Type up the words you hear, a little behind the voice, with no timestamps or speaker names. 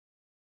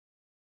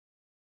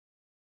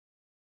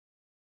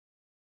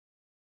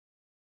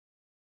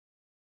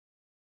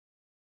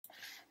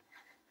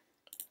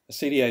A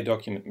CDA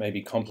document may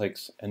be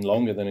complex and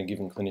longer than a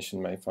given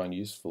clinician may find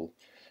useful.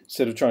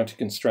 Instead of trying to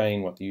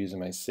constrain what the user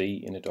may see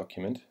in a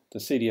document, the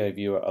CDA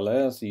Viewer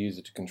allows the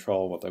user to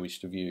control what they wish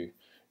to view.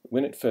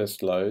 When it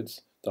first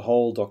loads, the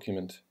whole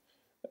document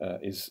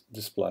is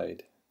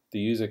displayed. The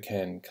user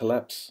can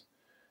collapse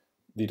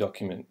the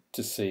document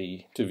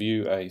to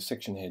view a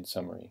section head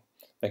summary.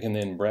 They can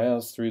then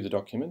browse through the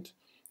document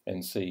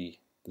and see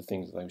the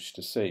things that they wish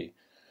to see.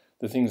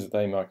 The things that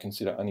they might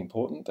consider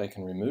unimportant, they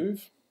can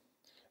remove.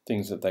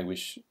 Things that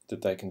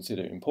they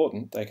consider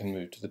important, they can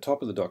move to the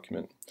top of the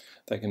document.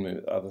 They can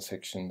move other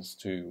sections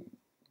to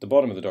the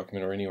bottom of the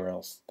document or anywhere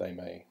else they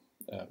may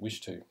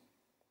wish to.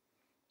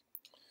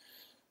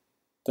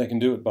 They can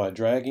do it by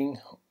dragging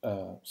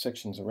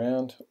sections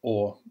around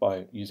or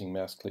by using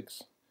mouse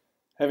clicks.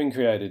 Having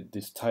created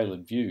this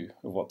tailored view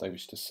of what they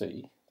wish to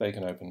see, they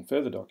can open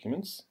further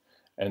documents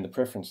and the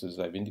preferences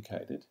they've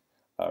indicated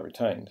are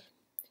retained.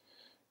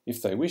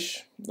 If they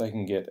wish, they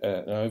can get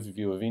an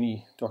overview of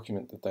any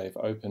document that they've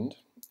opened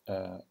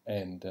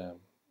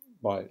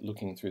by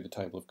looking through the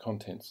table of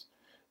contents.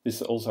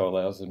 This also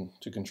allows them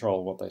to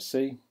control what they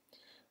see.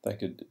 They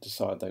could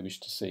decide they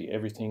wish to see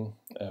everything,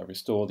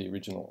 restore the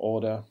original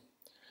order,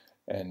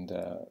 and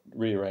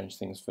rearrange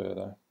things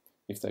further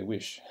if they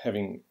wish,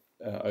 having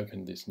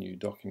opened this new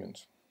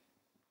document.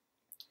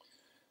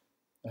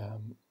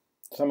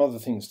 Some other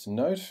things to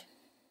note.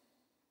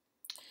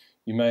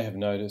 You may have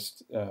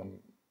noticed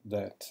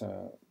that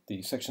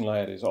the section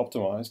layout is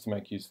optimized to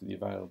make use of the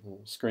available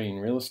screen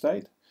real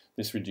estate.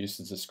 This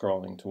reduces the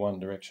scrolling to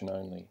one direction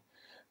only.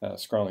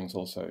 Scrolling is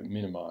also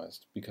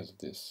minimized because of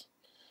this.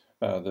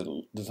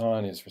 The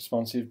design is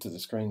responsive to the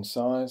screen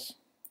size,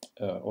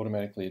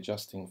 automatically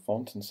adjusting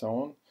font and so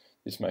on.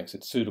 This makes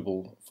it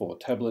suitable for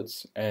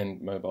tablets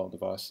and mobile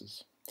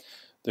devices.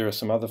 There are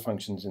some other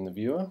functions in the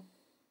viewer,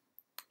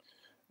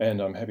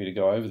 and I'm happy to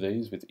go over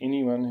these with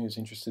anyone who's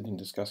interested in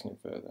discussing it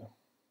further.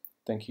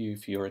 Thank you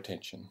for your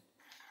attention.